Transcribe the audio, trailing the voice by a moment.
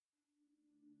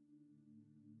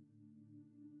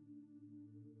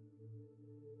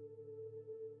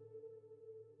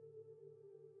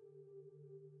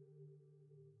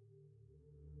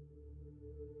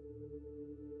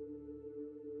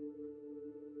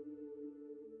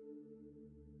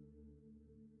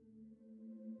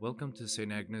Welcome to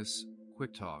St. Agnes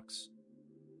Quick Talks.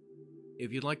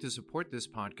 If you'd like to support this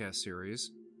podcast series,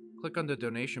 click on the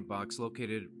donation box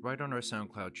located right on our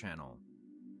SoundCloud channel.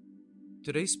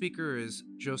 Today's speaker is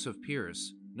Joseph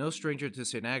Pearce, no stranger to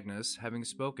St. Agnes, having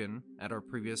spoken at our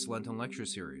previous Lenten lecture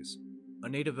series. A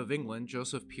native of England,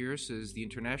 Joseph Pearce is the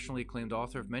internationally acclaimed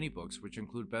author of many books which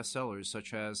include bestsellers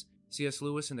such as C.S.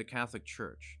 Lewis and the Catholic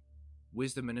Church,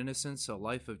 Wisdom and Innocence, A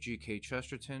Life of G.K.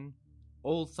 Chesterton,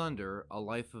 Old Thunder, A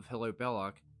Life of Hilaire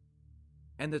Belloc,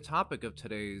 and the topic of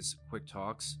today's Quick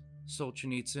Talks,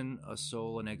 Solzhenitsyn, A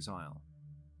Soul in Exile.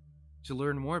 To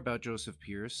learn more about Joseph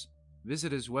Pearce,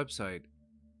 visit his website,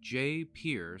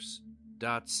 jpearce.co.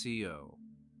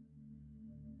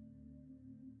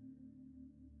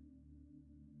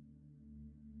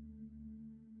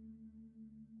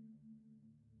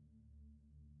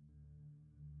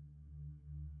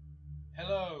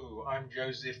 Hello, I'm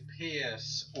Joseph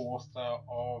Pearce, author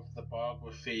of the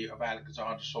biography of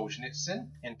Alexander Solzhenitsyn,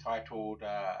 entitled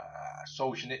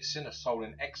Solzhenitsyn, A Soul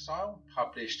in Exile,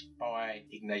 published by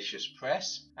Ignatius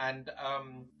Press. And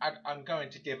I'm going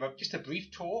to give just a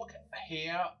brief talk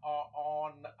here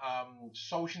on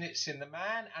Solzhenitsyn the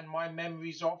man and my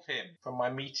memories of him from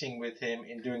my meeting with him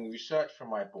in doing research for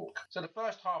my book. So the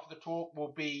first half of the talk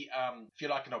will be, if you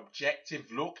like, an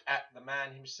objective look at the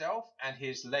man himself and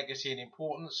his legacy and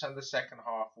importance, and the second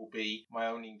half will be my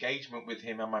own engagement with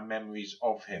him and my memories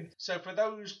of him. So for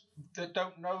those that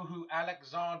don't know who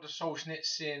Alexander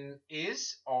Solzhenitsyn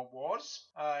is or was,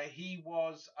 he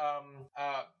was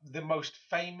the most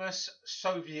famous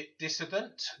Soviet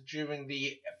dissident during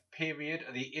the period,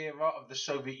 the era of the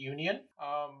Soviet Union.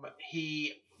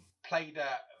 He played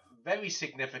a very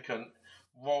significant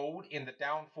role in the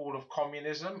downfall of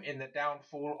communism, in the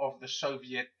downfall of the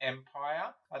Soviet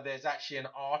Empire. There's actually an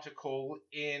article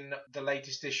in the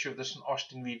latest issue of the St.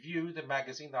 Austin Review, the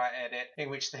magazine that I edit, in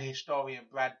which the historian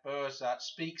Brad Berza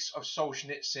speaks of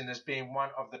Solzhenitsyn as being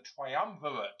one of the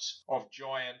triumvirate of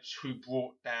giants who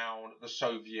brought down the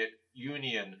Soviet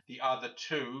Union. The other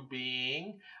two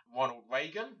being Ronald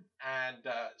Reagan and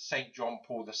St. John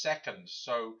Paul II.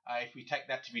 So if we take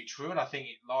that to be true, and I think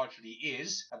it largely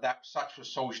is, that such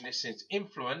was Solzhenitsyn's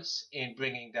influence in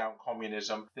bringing down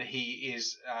communism, that he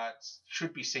is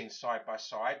should be seen side by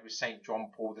side with St.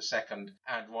 John Paul II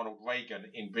and Ronald Reagan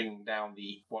in bringing down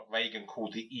what Reagan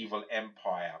called the evil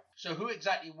empire. So who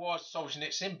exactly was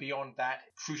Solzhenitsyn beyond that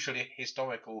crucial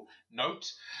historical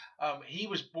note? He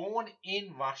was born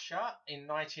in Russia in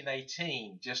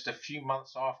 1918, just a few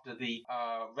months after the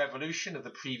revolution of the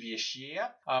previous year.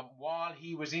 While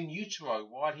he was in utero,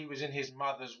 while he was in his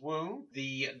mother's womb,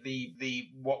 the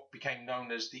what became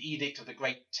known as the Edict of the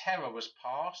Great Terror was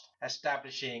passed,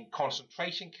 establishing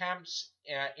concentration camps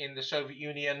in the Soviet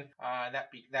Union.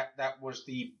 That was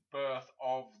the birth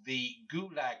of the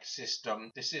Gulag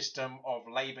system, the system of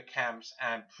labor camps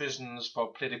and prisons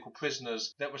for political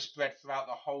prisoners that was spread throughout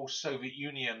the whole Soviet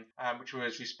Union, which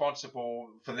was responsible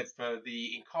for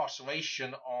the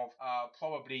incarceration of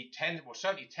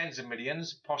certainly tens of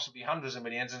millions, possibly hundreds of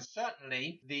millions, and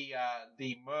certainly the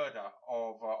murder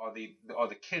or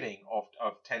the killing of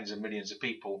tens of millions of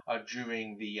people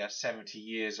during the 70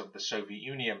 years of the Soviet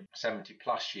Union, 70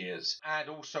 plus years. And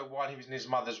also, while he was in his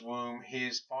mother's womb,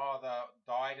 his father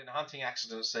died in a hunting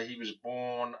accident, so he was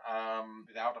born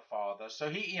without a father. So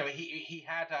he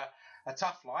had a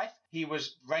tough life. He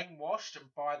was brainwashed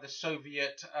by the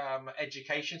Soviet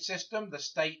education system, the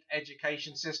state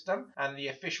education system, and the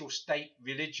official state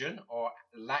religion, or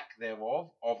lack thereof,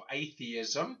 of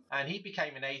atheism. And he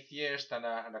became an atheist and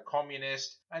a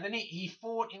communist. And then he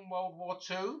fought in World War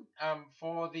II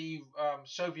for the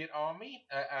Soviet army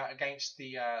against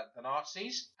the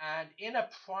Nazis. And in a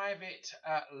private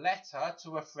letter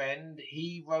to a friend,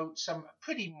 he wrote some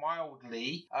pretty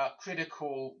mildly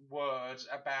critical words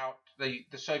about the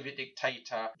Soviet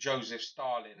dictator Joseph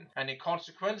Stalin. And in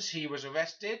consequence, he was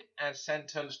arrested and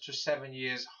sentenced to 7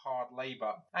 years hard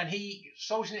labor. And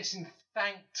Solzhenitsyn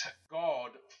thanked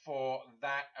God for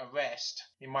that arrest.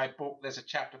 In my book, there's a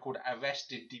chapter called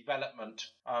Arrested Development,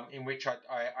 in which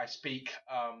I speak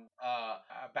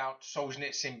about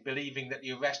Solzhenitsyn believing that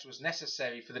the arrest was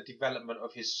necessary for the development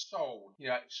of his soul.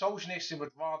 Solzhenitsyn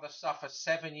would rather suffer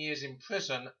 7 years in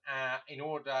prison in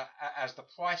order as the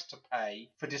price to pay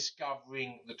for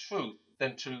discovering the truth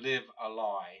than to live a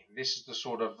lie. This is the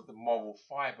sort of the moral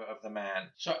fiber of the man.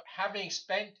 So having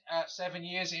spent 7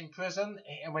 years in prison,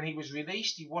 when he was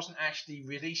released, he wasn't actually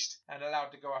released and allowed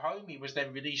to go home. He was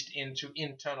then released into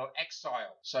internal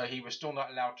exile. So he was still not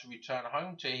allowed to return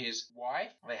home to his wife.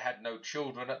 They had no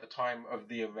children at the time of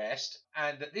the arrest.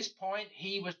 And at this point,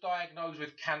 he was diagnosed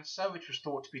with cancer, which was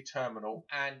thought to be terminal.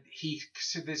 And he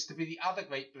considered this to be the other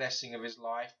great blessing of his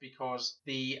life, because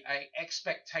the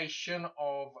expectation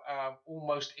of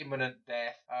almost imminent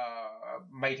death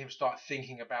made him start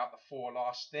thinking about the four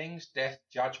last things: death,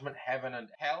 judgment, heaven, and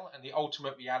hell, and the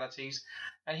ultimate realities.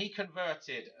 And he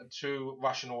converted to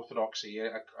Russian Orthodoxy,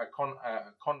 a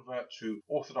convert to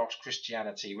Orthodox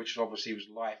Christianity, which obviously was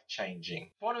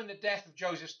life-changing. Following the death of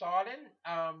Joseph Stalin,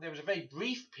 there was a very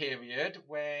brief period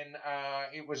when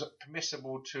it was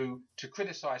permissible to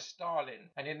criticize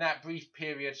Stalin. And in that brief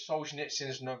period,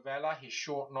 Solzhenitsyn's novella, his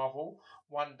short novel,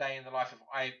 One Day in the Life of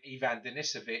Ivan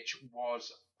Denisovich,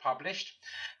 was published,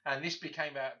 and this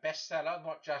became a bestseller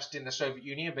not just in the Soviet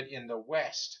Union but in the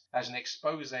West, as an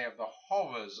expose of the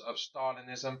horrors of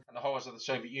Stalinism and the horrors of the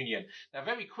Soviet Union. Now,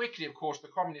 very quickly, of course, the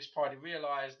Communist Party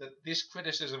realized that this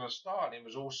criticism of Stalin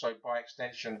was also, by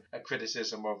extension, a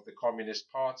criticism of the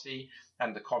Communist Party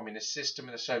and the communist system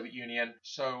in the Soviet Union.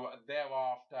 So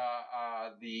thereafter,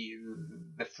 the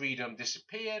freedom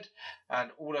disappeared,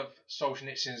 and all of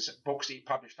Solzhenitsyn's books that he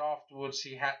published afterwards,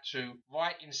 he had to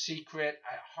write in secret,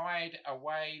 hide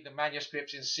away the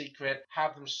manuscripts in secret,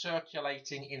 have them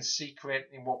circulating in secret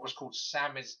in what was called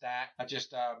samizdat,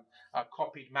 just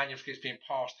copied manuscripts being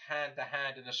passed hand to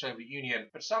hand in the Soviet Union.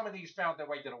 But some of these found their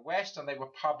way to the West, and they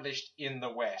were published in the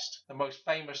West. The most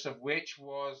famous of which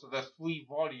was the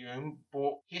 3-volume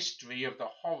book history of the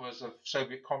horrors of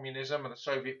Soviet communism and the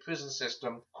Soviet prison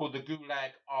system, called the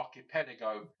Gulag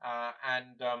Archipelago.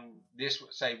 This,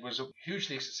 was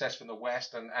hugely successful in the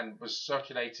West and was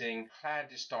circulating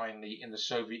clandestinely in the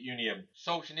Soviet Union.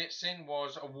 Solzhenitsyn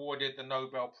was awarded the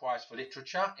Nobel Prize for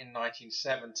Literature in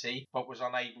 1970, but was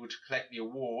unable to collect the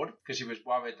award because he was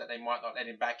worried that they might not let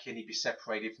him back in. He'd be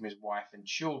separated from his wife and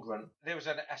children. There was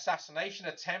an assassination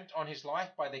attempt on his life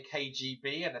by the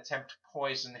KGB, an attempt to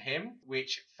poison him,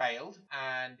 which failed,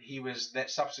 and he was then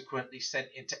subsequently sent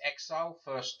into exile,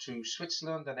 first to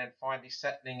Switzerland and then finally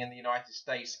settling in the United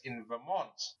States in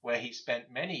Vermont, where he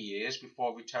spent many years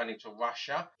before returning to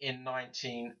Russia in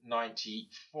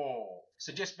 1994.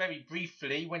 So just very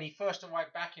briefly, when he first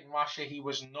arrived back in Russia, he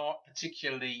was not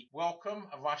particularly welcome.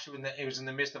 Russia it was in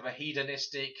the midst of a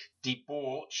hedonistic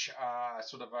debauch,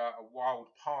 sort of a wild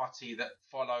party that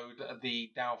followed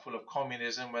the downfall of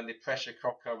communism. When the pressure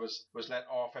cooker was let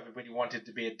off, everybody wanted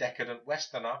to be a decadent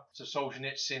Westerner. So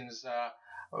Solzhenitsyn's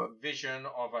vision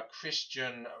of a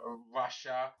Christian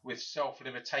Russia with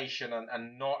self-limitation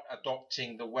and not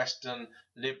adopting the Western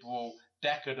liberal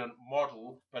decadent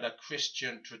model, but a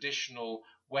Christian traditional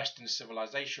Western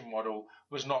civilization model,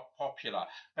 was not popular.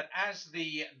 But as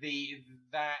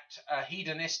that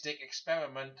hedonistic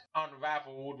experiment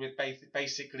unraveled with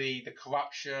basically the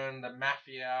corruption, the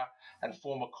mafia, and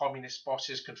former communist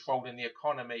bosses controlling the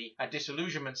economy, a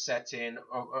disillusionment set in,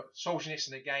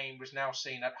 Solzhenitsyn again was now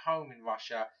seen at home in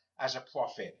Russia as a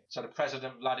prophet. So the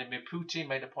President Vladimir Putin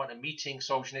made a point of meeting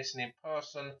Solzhenitsyn in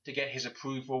person to get his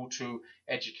approval to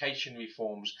education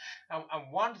reforms.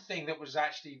 And one thing that was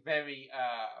actually very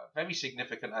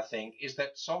significant, I think, is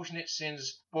that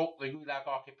Solzhenitsyn's book, The Gulag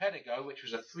Archipelago, which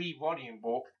was a 3-volume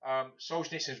book,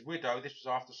 Solzhenitsyn's widow, this was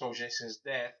after Solzhenitsyn's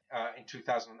death in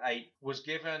 2008, was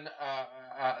given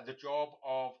the job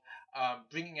of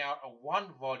bringing out a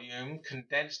 1-volume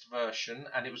condensed version,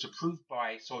 and it was approved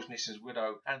by Solzhenitsyn's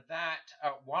widow. And that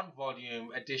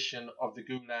 1-volume edition of the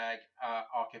Gulag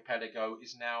Archipelago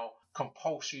is now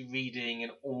compulsory reading in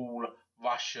all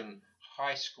Russian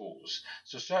high schools.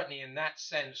 So certainly in that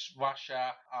sense,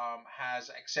 Russia has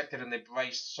accepted and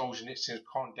embraced Solzhenitsyn's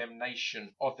condemnation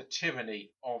of the tyranny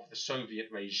of the Soviet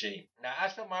regime. Now,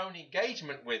 as for my own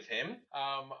engagement with him,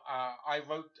 I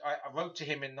wrote to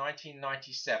him in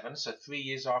 1997, so 3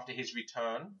 years after his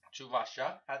return to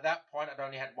Russia. At that point, I'd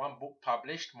only had one book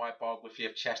published, my biography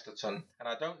of Chesterton, and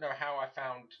I don't know how I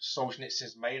found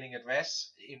Solzhenitsyn's mailing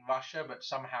address in Russia, but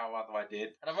somehow or other I did.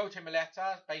 And I wrote him a letter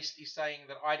basically saying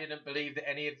that I didn't believe that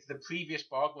any of the previous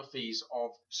biographies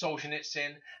of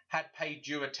Solzhenitsyn had paid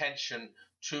due attention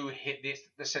to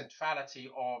the centrality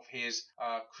of his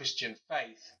Christian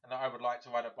faith, and that I would like to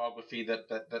write a biography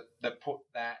that put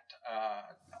that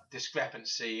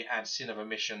discrepancy and sin of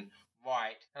omission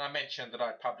right. And I mentioned that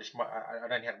I'd published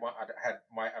I'd only had one. I had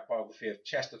my biography biography of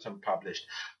Chesterton published.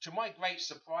 To my great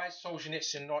surprise,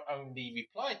 Solzhenitsyn not only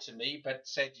replied to me, but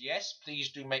said, yes,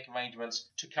 please do make arrangements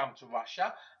to come to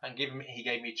Russia, and he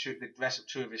gave me the address of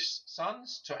two of his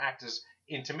sons to act as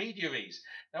intermediaries.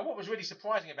 Now, what was really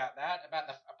surprising about that,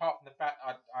 apart from the fact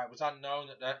I was unknown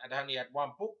and only had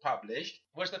one book published,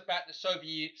 was the fact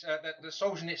that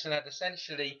Solzhenitsyn had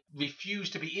essentially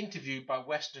refused to be interviewed by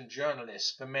Western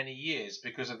journalists for many years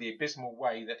because of the abysmal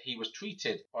way that he was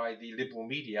treated by the liberal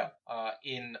media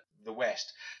in the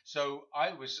West. So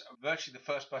I was virtually the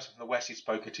first person from the West he'd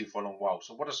spoken to for a long while.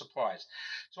 So what a surprise.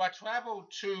 So I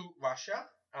traveled to Russia.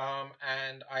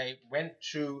 And I went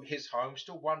to his home,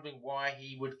 still wondering why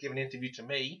he would give an interview to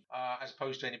me as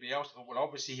opposed to anybody else. I thought, well,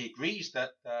 obviously he agrees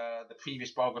that the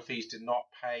previous biographies did not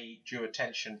pay due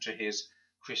attention to his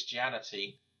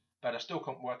Christianity, but I still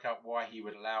couldn't work out why he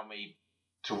would allow me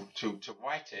to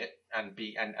write it and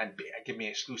give me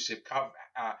exclusive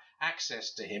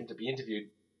access to him to be interviewed.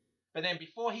 But then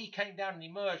before he came down and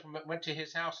emerged, went to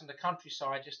his house in the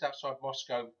countryside just outside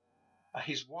Moscow.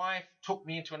 His wife took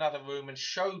me into another room and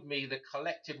showed me the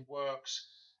collected works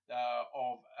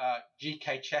of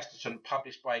G.K. Chesterton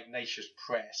published by Ignatius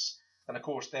Press. And of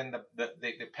course, then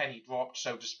the penny dropped,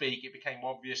 so to speak. It became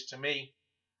obvious to me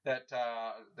that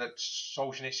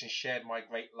Solzhenitsyn shared my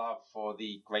great love for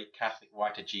the great Catholic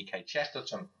writer G.K.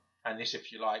 Chesterton. And this,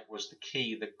 if you like, was the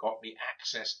key that got me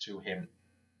access to him.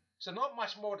 So not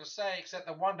much more to say except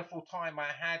the wonderful time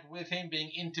I had with him being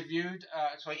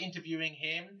interviewing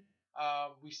him.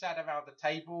 We sat around the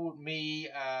table, me,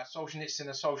 Solzhenitsyn,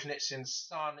 and Solzhenitsyn's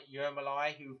son,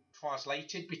 Yermolai, who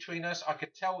translated between us. I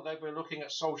could tell they were looking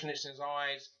at Solzhenitsyn's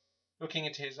eyes, looking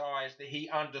into his eyes, that he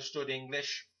understood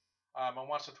English. And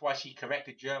once or twice he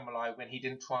corrected Yermolai when he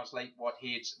didn't translate what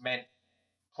he had meant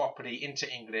properly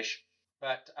into English.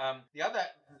 But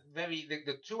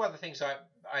the two other things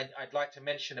I'd like to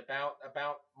mention about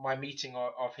my meeting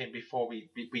of him before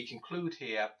we conclude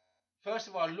here. First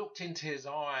of all, I looked into his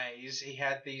eyes. He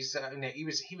had these.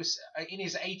 He was in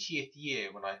his 80th year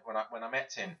when I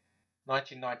met him,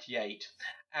 1998,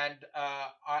 and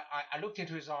I looked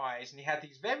into his eyes, and he had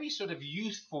these very sort of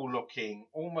youthful-looking,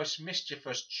 almost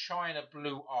mischievous china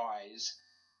blue eyes,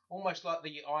 almost like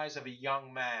the eyes of a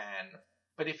young man.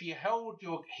 But if you held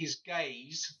his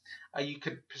gaze, you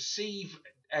could perceive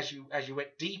as you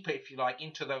went deeper, if you like,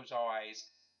 into those eyes,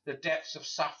 the depths of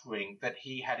suffering that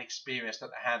he had experienced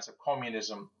at the hands of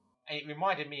communism. And it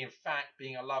reminded me, in fact,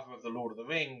 being a lover of the Lord of the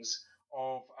Rings,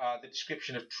 of the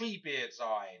description of Treebeard's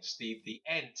eyes, the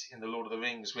Ent in the Lord of the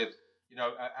Rings, with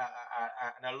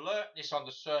an alertness on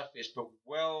the surface, but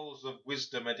wells of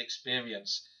wisdom and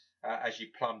experience as you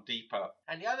plumb deeper.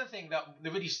 And the other thing that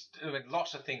really,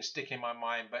 lots of things stick in my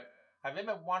mind, but I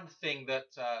remember one thing that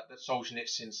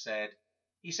Solzhenitsyn said.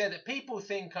 He said that people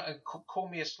think call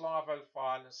me a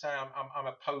Slavophile and say I'm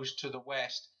opposed to the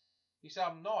West. He said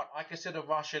I'm not. I consider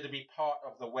Russia to be part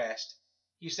of the West.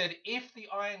 He said if the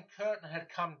Iron Curtain had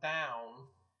come down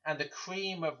and the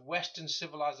cream of Western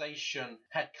civilization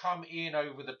had come in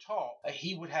over the top,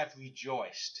 he would have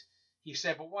rejoiced. He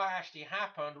said, but what actually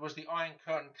happened was the Iron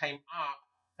Curtain came up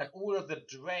and all of the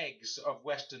dregs of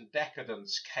Western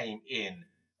decadence came in.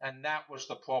 And that was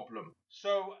the problem.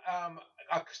 So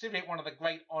I consider it one of the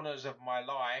great honors of my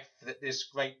life that this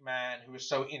great man who was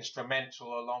so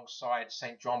instrumental alongside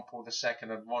St. John Paul II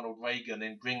and Ronald Reagan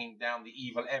in bringing down the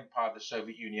evil empire of the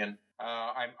Soviet Union.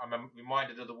 I'm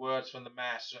reminded of the words from the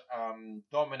Mass,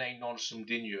 Domine non sum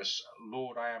dignus,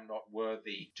 Lord, I am not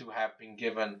worthy to have been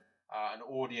given an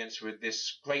audience with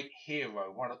this great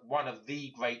hero, one of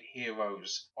the great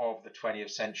heroes of the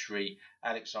 20th century,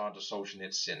 Alexander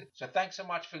Solzhenitsyn. So thanks so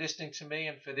much for listening to me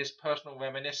and for this personal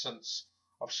reminiscence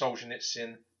of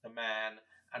Solzhenitsyn, the man,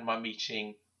 and my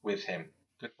meeting with him.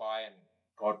 Goodbye and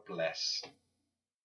God bless.